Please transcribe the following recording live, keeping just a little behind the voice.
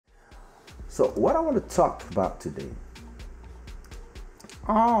So what I want to talk about today.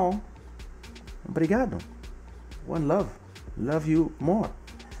 Oh, obrigado. One love. Love you more.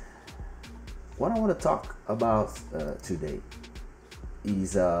 What I want to talk about today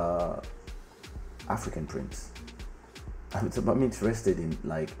is African prints. I'm interested in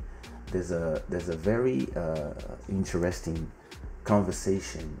there's a very interesting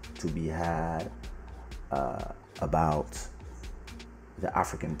conversation to be had about the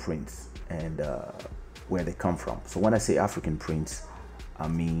African prints and where they come from. So when I say African prints, I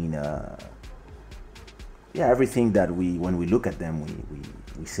mean everything that when we look at them,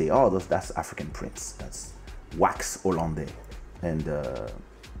 we say, oh, that's African prints, that's wax Hollandais, and a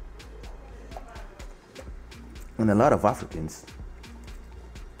lot of Africans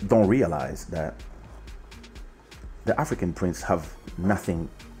don't realize that the African prints have nothing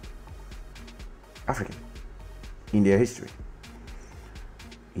African in their history.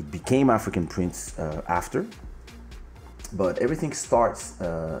 It became African prints after, but everything starts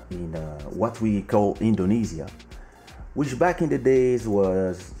in what we call Indonesia, which back in the days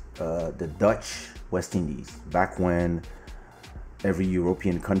was the Dutch West Indies, back when every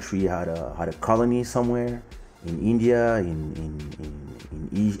European country had a colony somewhere, in India, in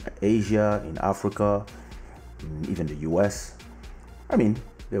Asia, in Africa, in even the US. I mean,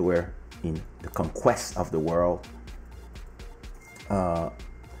 they were in the conquest of the world.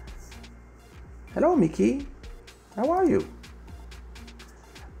 Hello, Mickey. How are you?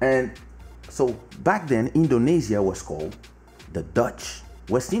 And so back then, Indonesia was called the Dutch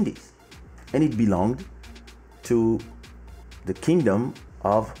West Indies, and it belonged to the Kingdom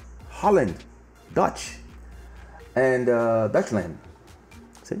of Holland, Dutch, and Dutchland.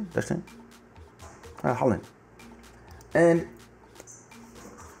 See, Dutchland, Holland. And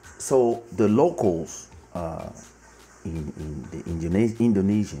so the locals in the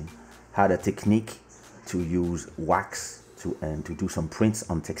Indonesian had a technique to use wax to do some prints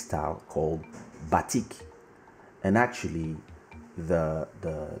on textile called batik. And actually the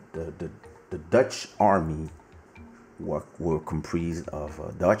Dutch army were comprised of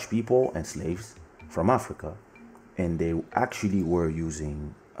Dutch people and slaves from Africa, and they actually were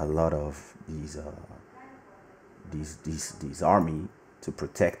using a lot of these army to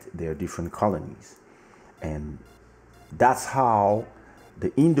protect their different colonies. And that's how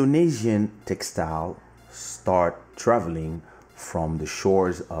the Indonesian textile start traveling from the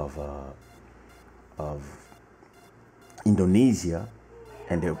shores of Indonesia,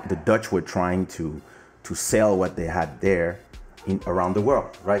 and the Dutch were trying to sell what they had there around the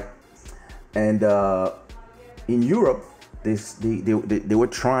world, right? And in Europe, they were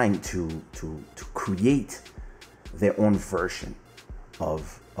trying to create their own version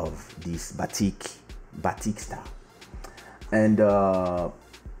of this batik style. And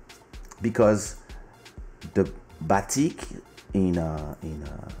because the batik in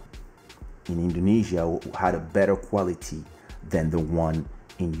Indonesia had a better quality than the one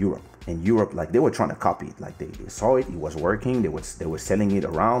in Europe. In Europe, like, they were trying to copy it. Like, they saw it was working, they were selling it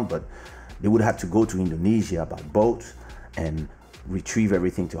around, but they would have to go to Indonesia by boat and retrieve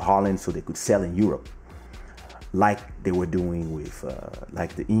everything to Holland so they could sell in Europe, like they were doing with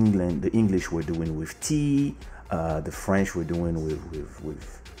like the English were doing with tea, the French were doing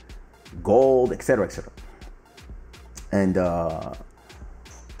with gold, etc., etc. And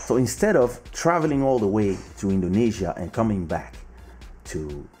so instead of traveling all the way to Indonesia and coming back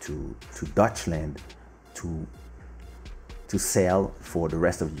to Dutchland to sell for the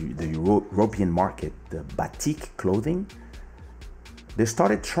rest of the European market the batik clothing, they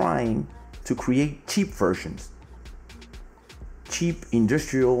started trying to create cheap versions, cheap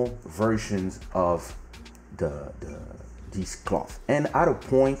industrial versions of these cloth. And at a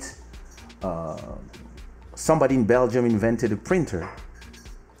point, somebody in Belgium invented a printer,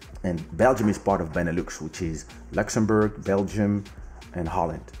 and Belgium is part of Benelux, which is Luxembourg, Belgium, and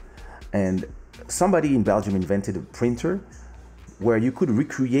Holland. And somebody in Belgium invented a printer where you could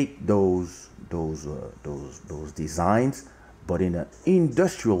recreate those designs, but in an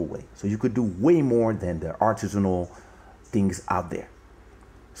industrial way. So you could do way more than the artisanal things out there.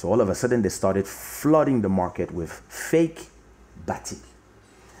 So all of a sudden they started flooding the market with fake batik.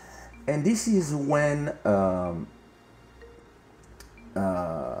 And this is when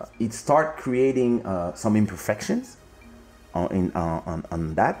it started creating some imperfections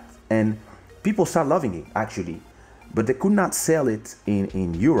on that, and people start loving it actually, but they could not sell it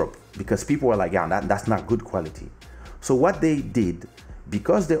in Europe because people were like, yeah, that's not good quality. So what they did,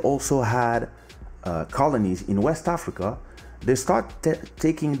 because they also had colonies in West Africa, they start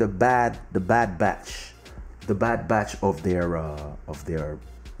taking the bad batch of their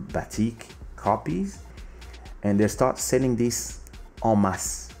batik copies, and they start selling this en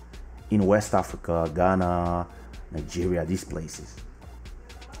masse in West Africa, Ghana, Nigeria, these places.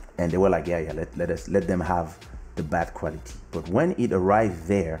 And they were like, yeah, let them have the bad quality. But when it arrived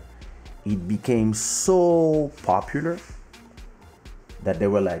there, it became so popular that they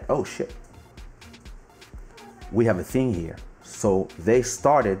were like, oh shit, we have a thing here. So they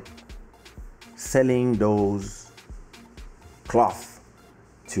started selling those cloth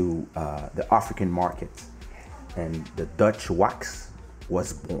to the African market, and the Dutch wax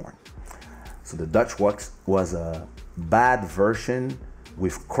was born. So the Dutch wax was a bad version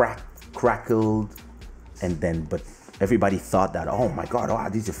with crackled, and then but everybody thought that, oh my god, oh,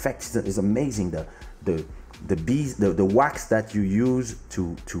 these effects is amazing. The wax that you use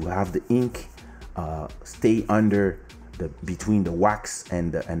to have the ink stay under between the wax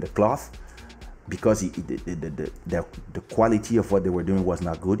and the cloth, because the quality of what they were doing was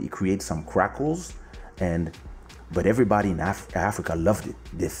not good. It created some crackles, but everybody in Africa loved it.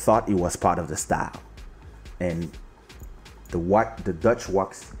 They thought it was part of the style, and the Dutch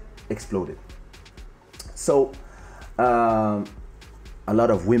wax exploded. So a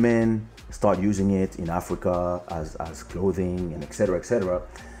lot of women start using it in Africa as clothing, and etc., etc.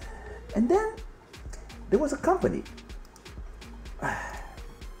 And then there was a company.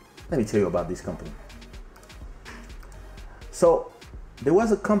 Let me tell you about this company. So there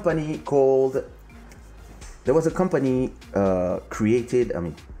was a company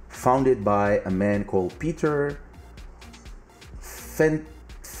founded by a man called Peter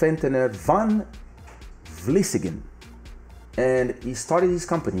Ventener van Vlissingen, and he started his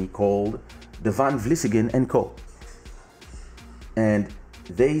company called the Van Vlissingen and Co. And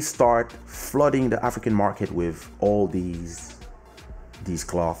they start flooding the African market with all these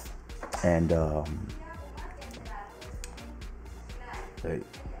cloth, and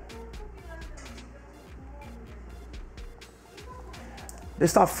they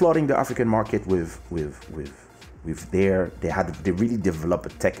start flooding the African market with they really develop a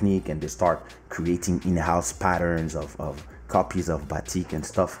technique, and they start creating in-house patterns of copies of batik and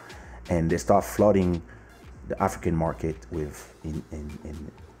stuff, and they start flooding the African market with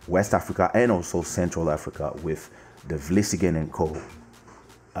in West Africa and also Central Africa with the Vlissingen and Co.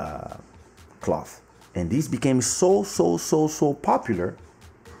 Cloth. And these became so popular,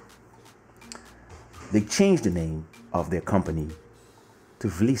 they changed the name of their company to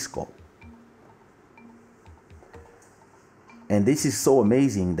Vlisco. And this is so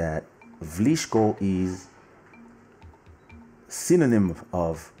amazing that Vlisco is synonym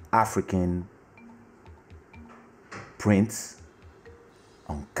of African prints,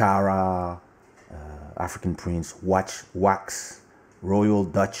 Ankara, African prints, wax, Royal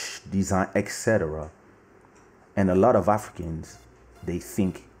Dutch design, etc. And a lot of Africans, they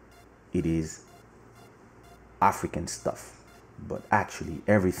think it is African stuff, but actually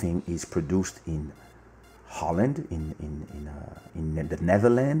everything is produced in Holland, in the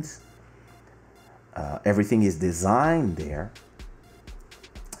Netherlands. Everything is designed there.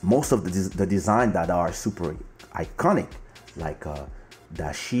 Most of the design that are super iconic, like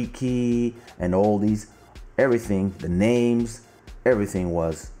dashiki and all these, everything, the names, everything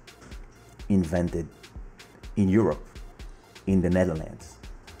was invented in Europe, in the Netherlands,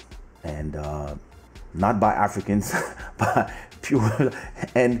 and not by Africans, but pure.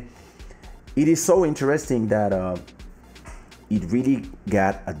 And it is so interesting that it really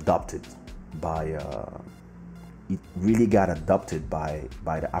got adopted by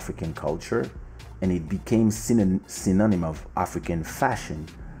the African culture, and it became synonym of African fashion.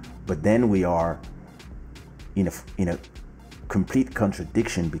 But then we are in a complete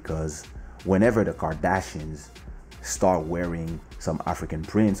contradiction, because whenever the Kardashians start wearing some African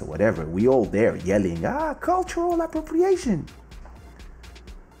prints or whatever, we all there yelling, cultural appropriation.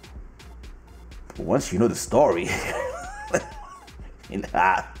 But once you know the story,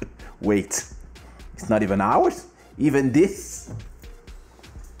 wait, it's not even ours, even this.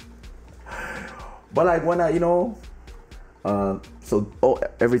 But like when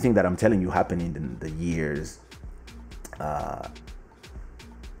everything that I'm telling you happened in the years,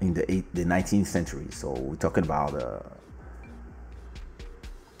 in the 19th century. So we're talking about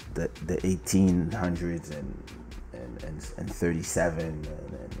the 1800s and 37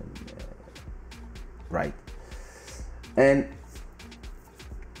 right. And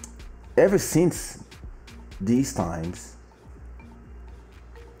ever since these times,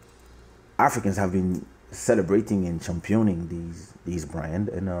 Africans have been celebrating and championing these brands,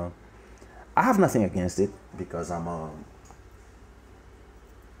 and I have nothing against it, because I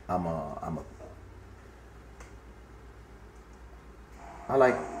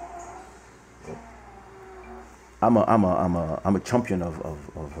like I'm a champion of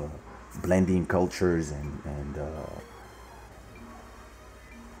blending cultures and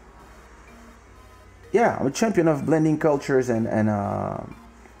yeah, I'm a champion of blending cultures and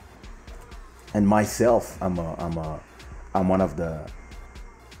myself. I'm one of the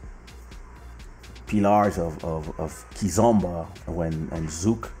pillars of Kizomba when and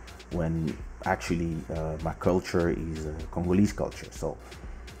Zouk when actually my culture is Congolese culture. So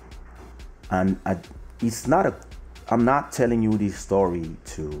and it's not a I'm not telling you this story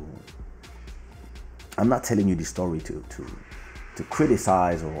to I'm not telling you this story to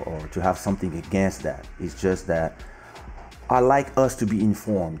criticize or to have something against that. It's just that I like us to be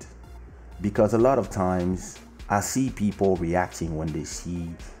informed because a lot of times I see people reacting when they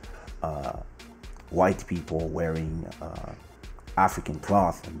see white people wearing African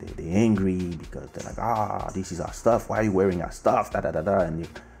cloth and they're angry because they're like, this is our stuff. Why are you wearing our stuff? Da da da da.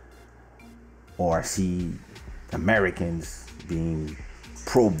 Or I see Americans being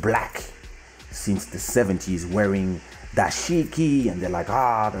pro-black since the 70s wearing dashiki and they're like,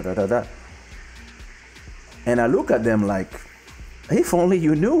 da da da da. And I look at them like, if only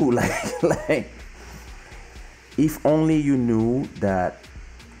you knew, like, if only you knew that,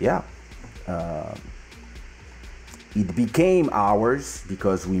 yeah, it became ours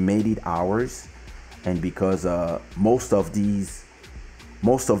because we made it ours, and because most of these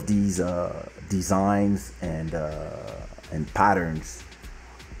designs and patterns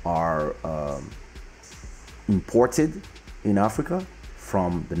are imported in Africa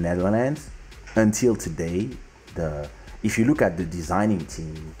from the Netherlands. Until today, if you look at the designing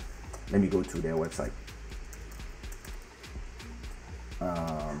team, let me go to their website.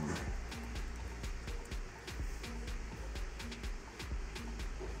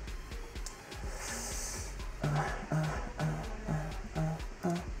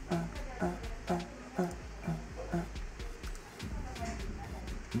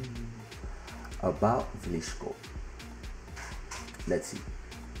 About Vlishko. Let's see.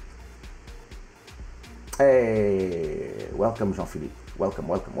 Hey, welcome Jean-Philippe. Welcome.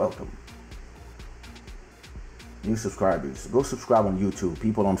 New subscribers. Go subscribe on YouTube.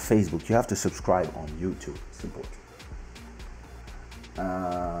 People on Facebook, you have to subscribe on YouTube. It's important.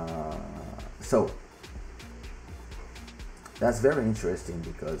 So, that's very interesting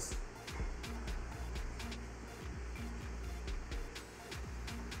because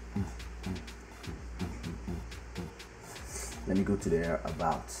let me go to there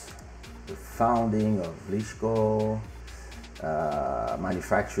about the founding of Vlishko,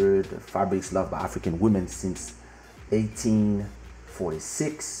 manufactured fabrics loved by African women since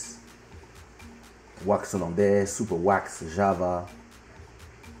 1846. Wax hollandaise, super wax, Java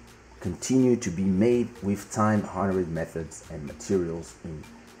continue to be made with time-honored methods and materials in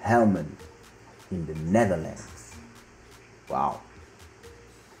Helmond, in the Netherlands. Wow.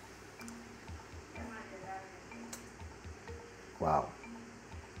 Wow.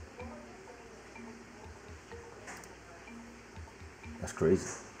 That's crazy.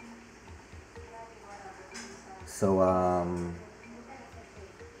 So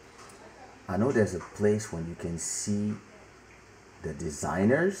I know there's a place when you can see the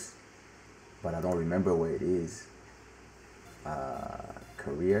designers, but I don't remember where it is.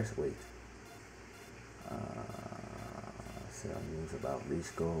 Careers, wait. Sell news about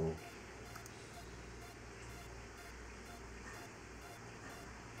Vlishko.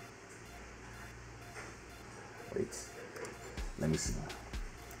 Wait, let me see.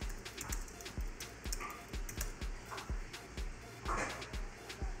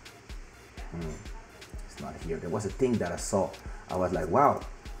 It's not here. There was a thing that I saw. I was like, wow.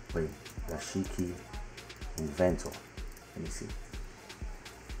 Wait, dashiki inventor. Let me see.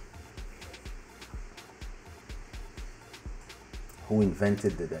 Who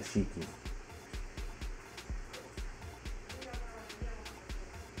invented the dashiki?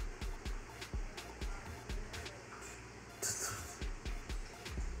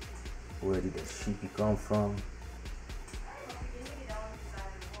 Where did the dashiki come from?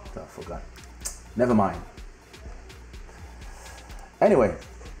 I forgot. Never mind. Anyway,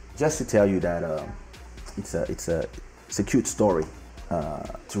 just to tell you that it's a cute story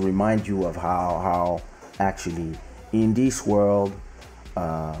to remind you of how actually in this world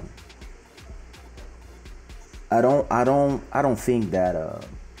I don't think that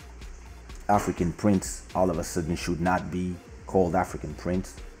African prints all of a sudden should not be called African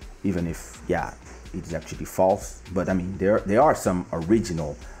prints, even if it's actually false. But I mean there are some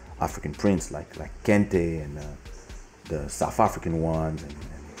original African prints like Kente and the South African ones and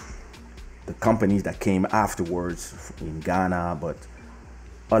the companies that came afterwards in Ghana, but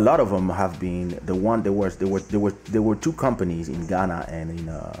a lot of them have been the one. There were two companies in Ghana and in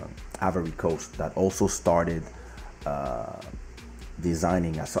Ivory Coast that also started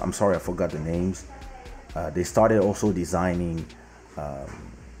designing. I'm sorry, I forgot the names. They started also designing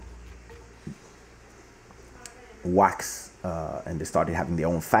wax, and they started having their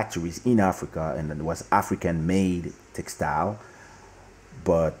own factories in Africa, and it was African-made textile.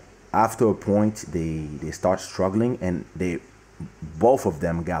 But after a point, they start struggling, and they both of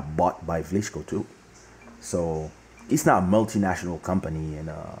them got bought by Vlisco too. So it's not a multinational company,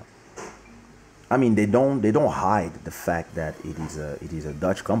 and I mean they don't hide the fact that it is a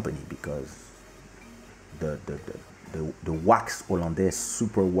Dutch company, because the wax Hollandaise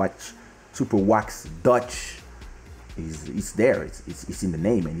super wax Dutch is there. It's in the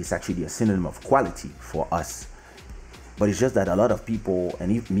name, and it's actually a synonym of quality for us. But it's just that a lot of people,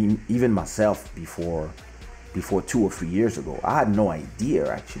 and even myself, before 2 or 3 years ago, I had no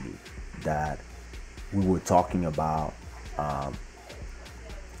idea actually that we were talking about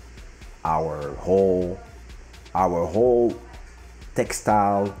our whole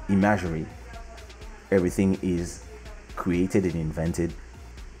textile imagery. Everything is created and invented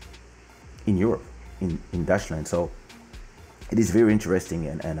in Europe, in Dutchland. So it is very interesting,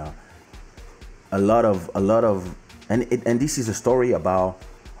 and a lot of and this is a story about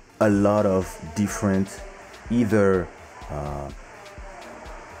a lot of different, either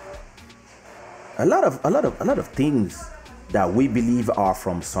a lot of things that we believe are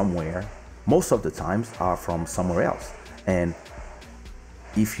from somewhere, most of the times are from somewhere else. And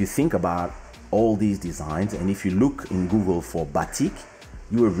if you think about all these designs, and if you look in Google for batik,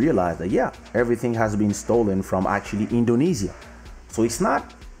 you will realize that, yeah, everything has been stolen from actually Indonesia. So it's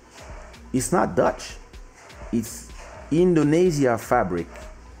not Dutch, it's Indonesia fabric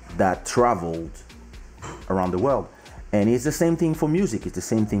that traveled around the world. And it's the same thing for music. It's the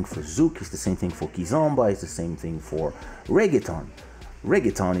same thing for zouk. It's the same thing for kizomba. It's the same thing for reggaeton.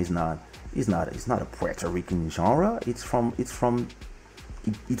 Reggaeton is not a Puerto Rican genre. It's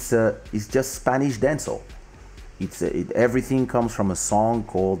just Spanish dancehall. Everything comes from a song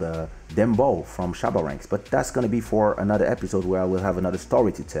called Dembow from Shaba Ranks. But that's gonna be for another episode, where I will have another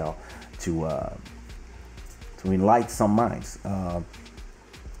story to tell to enlighten some minds.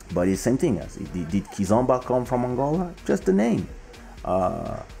 But it's the same thing. Did kizomba come from Angola? Just the name.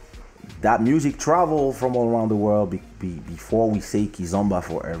 That music traveled from all around the world. Before we say kizomba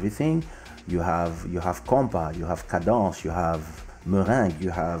for everything, you have compa, you have cadence, you have meringue,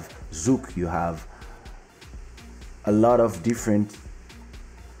 you have zouk, you have a lot of different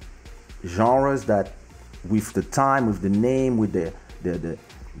genres that, with the time, with the name, with the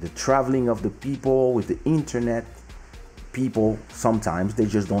traveling of the people, with the internet, people sometimes they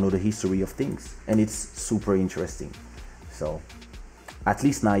just don't know the history of things, and it's super interesting. So at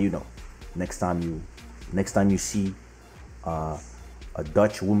least now you know. Next time you see a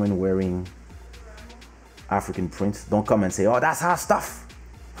Dutch woman wearing African prints, don't come and say, "Oh, that's our stuff."